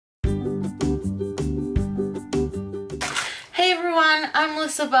everyone, I'm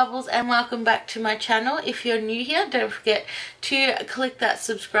Melissa Bubbles and welcome back to my channel. If you're new here, don't forget to click that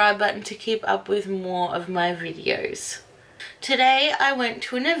subscribe button to keep up with more of my videos. Today I went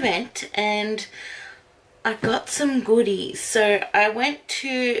to an event and I got some goodies. So I went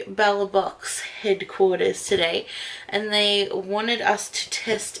to Bella Box headquarters today and they wanted us to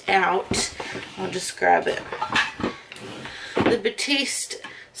test out, I'll just grab it, the Batiste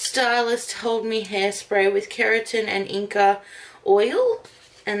Stylist Hold Me Hairspray with keratin and Inca oil,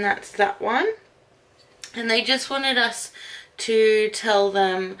 and that's that one. And they just wanted us to tell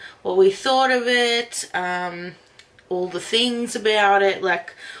them what we thought of it, all the things about it,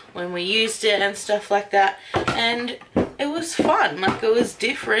 like when we used it and stuff like that. And it was fun, like it was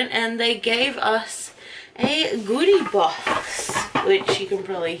different, and they gave us a goodie box, which you can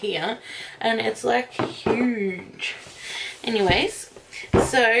probably hear, and it's like huge. Anyways,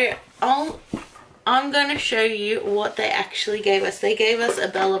 so I'm going to show you what they actually gave us. They gave us a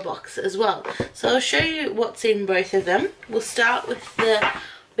Bella Box as well. So I'll show you what's in both of them. We'll start with the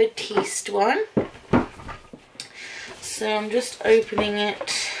Batiste one. So I'm just opening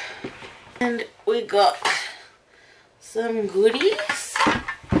it. And we got some goodies.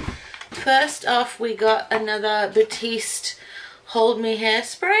 First off, we got another Batiste Hold Me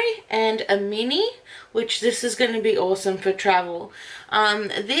Hairspray and a mini, which this is going to be awesome for travel.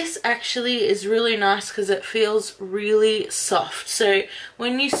 This actually is really nice because it feels really soft. So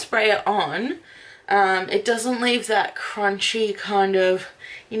when you spray it on, it doesn't leave that crunchy kind of,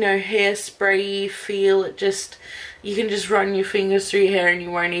 you know, hairspray feel. It just, you can just run your fingers through your hair and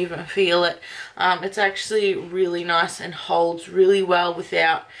you won't even feel it. It's actually really nice and holds really well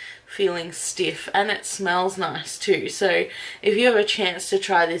without feeling stiff, and it smells nice too. So if you have a chance to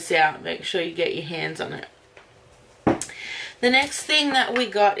try this out, make sure you get your hands on it. The next thing that we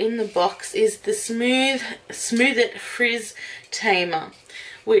got in the box is the Smooth It Frizz Tamer,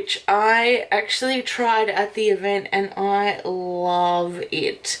 which I actually tried at the event and I love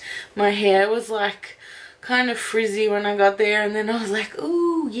it. My hair was like kind of frizzy when I got there, and then I was like,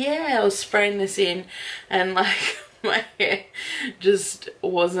 ooh yeah, I was spraying this in and like my hair just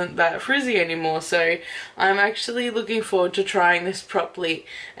wasn't that frizzy anymore. So I'm actually looking forward to trying this properly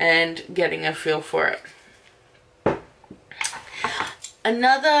and getting a feel for it.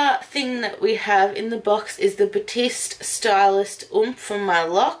 Another thing that we have in the box is the Batiste Stylist Oomph for My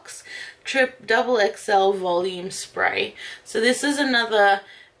Locks Double XL Volume Spray. So this is another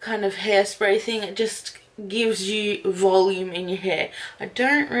kind of hairspray thing. It just gives you volume in your hair. I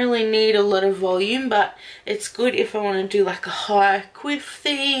don't really need a lot of volume, but it's good if I want to do like a high quiff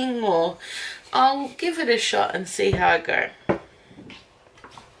thing, or I'll give it a shot and see how I go.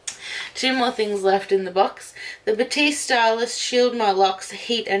 Two more things left in the box. The Batiste Stylist Shield My Locks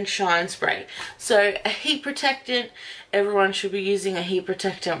Heat and Shine Spray. So a heat protectant, everyone should be using a heat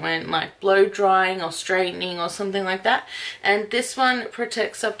protectant when like blow drying or straightening or something like that. And this one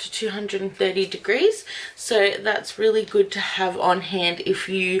protects up to 230 degrees. So that's really good to have on hand if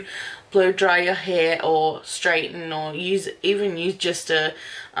you blow dry your hair or straighten, or even use just a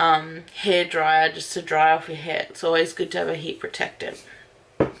hair dryer just to dry off your hair. It's always good to have a heat protectant.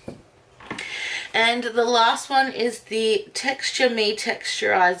 And the last one is the Texture Me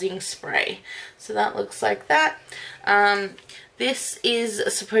Texturizing Spray. So that looks like that. This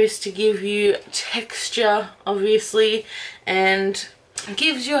is supposed to give you texture, obviously, and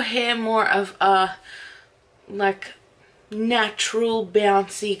gives your hair more of a like natural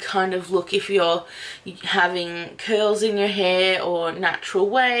bouncy kind of look. If you're having curls in your hair or natural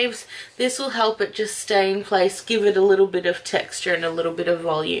waves, this will help it just stay in place, give it a little bit of texture and a little bit of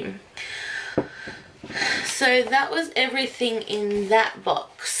volume. So that was everything in that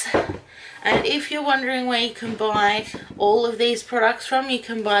box. And if you're wondering where you can buy all of these products from, you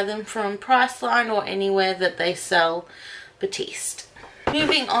can buy them from Priceline or anywhere that they sell Batiste.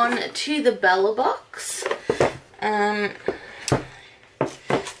 Moving on to the Bella Box.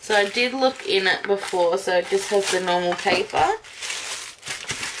 So I did look in it before, so it just has the normal paper.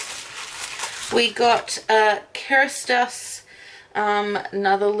 We got Kerastase,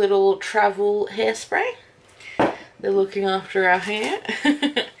 another little travel hairspray. They're looking after our hair.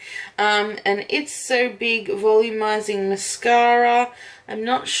 And It's So Big Volumizing Mascara. I'm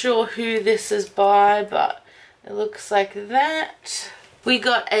not sure who this is by, but it looks like that. We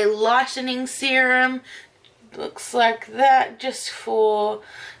got a lightening serum. Looks like that, just for,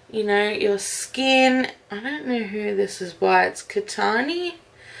 you know, your skin. I don't know who this is by. It's Katani.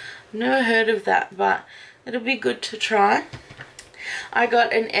 Never heard of that, but it'll be good to try. I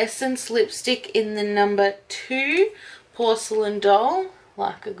got an Essence lipstick in the number 2 Porcelain Doll,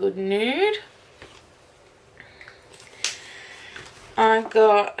 like a good nude. I've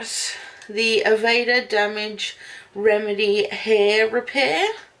got the Aveda Damage Remedy Hair Repair.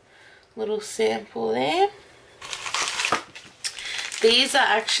 Little sample there. These are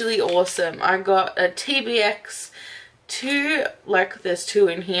actually awesome. I got a TBX, there's two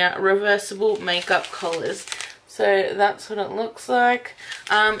in here, reversible makeup collars. So that's what it looks like.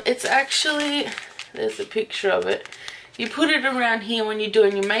 It's actually, there's a picture of it. You put it around here when you're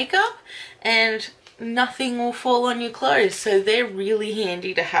doing your makeup and nothing will fall on your clothes. So they're really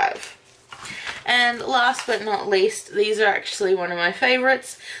handy to have. And last but not least, these are actually one of my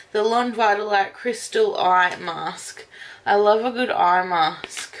favorites, the Lon Vitalite Crystal Eye Mask. I love a good eye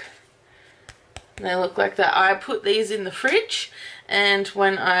mask. They look like that. I put these in the fridge, and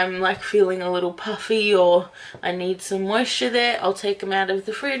when I'm like feeling a little puffy or I need some moisture there, I'll take them out of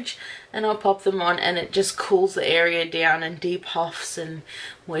the fridge and I'll pop them on, and it just cools the area down and depuffs and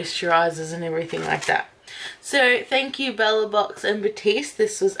moisturizes and everything like that. So thank you Bella Box and Batiste.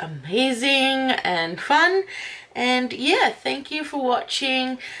 This was amazing and fun. And yeah, thank you for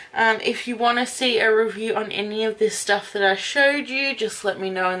watching. If you want to see a review on any of this stuff that I showed you, just let me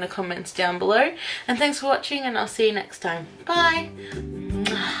know in the comments down below. And thanks for watching, and I'll see you next time. Bye!